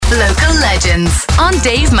Local legends on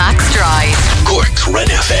Dave Max Drive. Cork's Red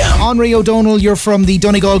FM. Anrí Ó Domhnaill, you're from the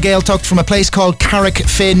Donegal Gaeltacht, from a place called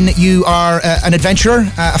Carrickfin. You are an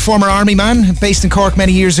adventurer, a former army man based in Cork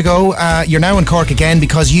many years ago. You're now in Cork again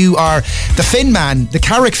because you are the Finn man, the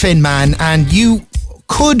Carrickfin man, and you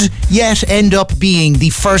could yet end up being the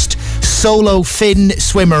first solo Finn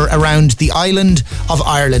swimmer around the island of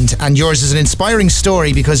Ireland. And yours is an inspiring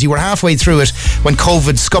story because you were halfway through it when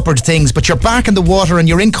COVID scuppered things, but you're back in the water and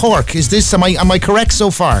you're in Cork. Is this, am I correct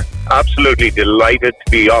so far? Absolutely delighted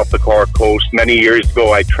to be off the Cork coast. Many years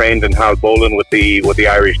ago I trained in Halbowlen with the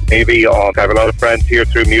Irish Navy. I have a lot of friends here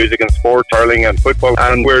through music and sport, hurling and football,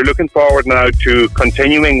 and we're looking forward now to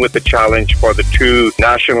continuing with the challenge for the two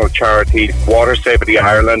national charities, Water Safety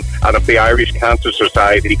Ireland and of the Irish Cancer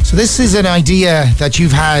Society. So this is an idea that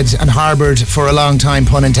you've had and harboured for a long time,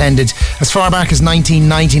 pun intended, as far back as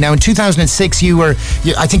 1990. Now in 2006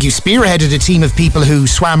 I think you spearheaded a team of people who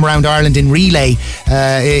swam around Ireland in relay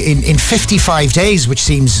in 55 days, which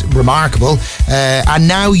seems remarkable, and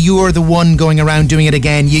now you're the one going around doing it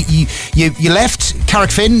again. You left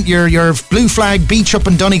Carrickfin, your Blue Flag beach up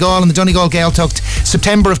in Donegal in the Donegal Gaeltacht,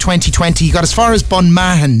 September of 2020. You got as far as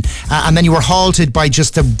Bunmahon, and then you were halted by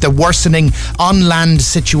just the worsening on-land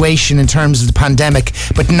situation in terms of the pandemic.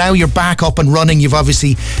 But now you're back up and running. You've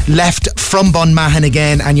obviously left from Bunmahon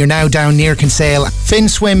again, and you're now down near Kinsale.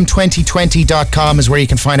 Finswim2020.com is where you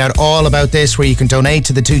can find out all about this, where you can donate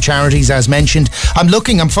to the two charities as mentioned. I'm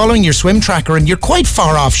following your swim tracker, and you're quite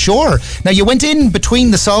far offshore. Now you went in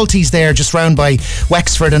between the salties there, just round by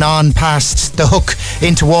Wexford and on past the Hook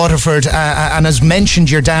into Waterford, and as mentioned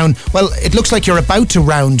you're down, well, it looks like you're about to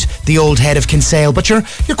round the old head of Kinsale, but you're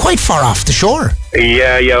quite far off the shore.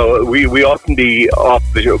 Yeah, we often be off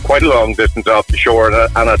quite a long distance off the shore,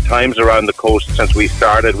 and at times around the coast. Since we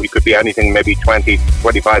started, we could be anything maybe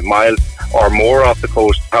 20-25 miles or more off the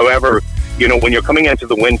coast. However, you know, when you're coming into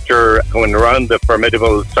the winter, going around the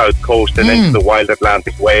formidable south coast and into the wild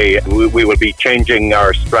Atlantic way, we will be changing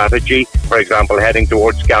our strategy. For example, heading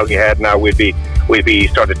towards Galley Head now, we'll be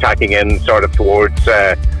sort of tacking in sort of towards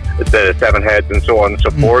the Seven Heads and so on and so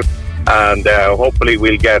forth. And hopefully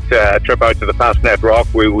we'll get a trip out to the Fastnet Rock.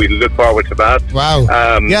 We look forward to that. Wow.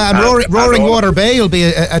 And Roaring Water Bay will be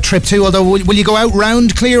a trip too, although will you go out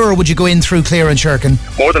round Clear or would you go in through Clear and Shirkin?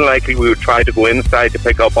 More than likely we would try to go inside to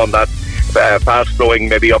pick up on that fast flowing,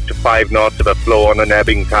 maybe up to 5 knots of a flow on an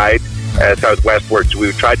ebbing tide southwestwards. We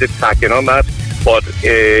would try to tack in on that, but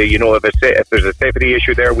if there's a safety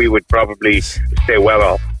issue there, we would probably stay well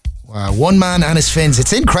off. Wow, one man and his fins.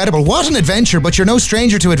 It's incredible. What an adventure, but you're no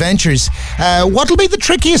stranger to adventures. What'll be the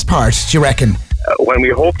trickiest part, do you reckon? When we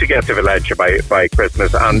hope to get to Valentia by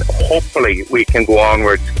Christmas, and hopefully we can go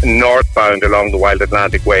onwards northbound along the Wild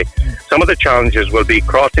Atlantic Way. Some of the challenges will be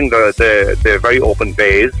crossing the very open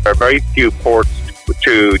bays. There are very few ports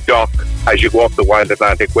to dock as you go up the Wild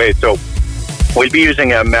Atlantic Way. So we'll be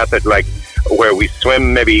using a method like where we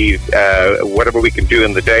swim maybe whatever we can do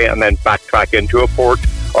in the day and then backtrack into a port,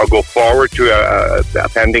 or go forward to a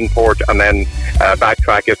pending port and then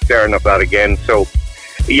backtrack astern of that again. So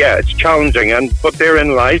yeah, it's challenging, but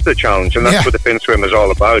therein lies the challenge, and that's what the Finswim is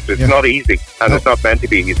all about. It's not easy, and it's not meant to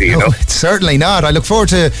be easy, you know. It's certainly not. I look forward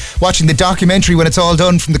to watching the documentary when it's all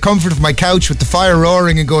done from the comfort of my couch with the fire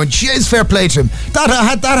roaring and going, "Jeez, fair play to him.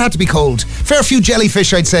 That had to be cold." Fair few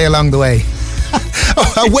jellyfish, I'd say, along the way.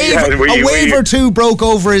 A wave or two broke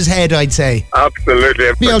over his head, I'd say. Absolutely.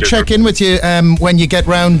 Maybe I'll check in with you when you get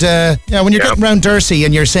round. When you're getting round Dursey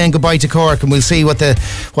and you're saying goodbye to Cork, and we'll see what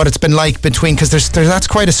it's been like between, because that's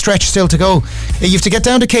quite a stretch still to go. You have to get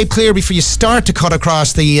down to Cape Clear before you start to cut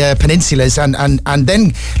across the peninsulas, and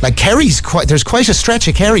then like Kerry's there's quite a stretch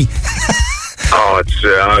of Kerry. It's.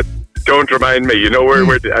 Don't remind me. You know,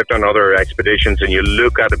 I've done other expeditions, and you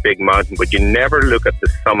look at a big mountain, but you never look at the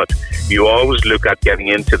summit. You always look at getting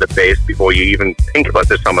into the base before you even think about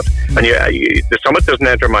the summit. And the summit doesn't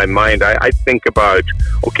enter my mind. I think about,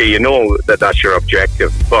 okay, you know that's your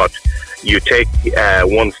objective, but you take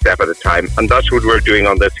one step at a time, and that's what we're doing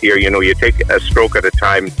on this here. You know, you take a stroke at a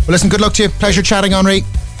time. Well, listen, good luck to you. Pleasure chatting, Anrí.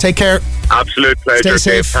 Take care. Absolute pleasure,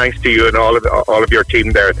 Dave. Thanks to you and all of your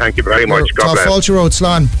team there. Thank you very much. God bless. Fáilte road,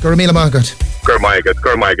 Slán. Gur míle maigad. Gur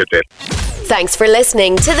maigad, Dave. Thanks for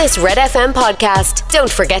listening to this Red FM podcast. Don't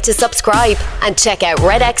forget to subscribe and check out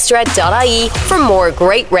redextra.ie for more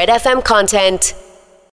great Red FM content.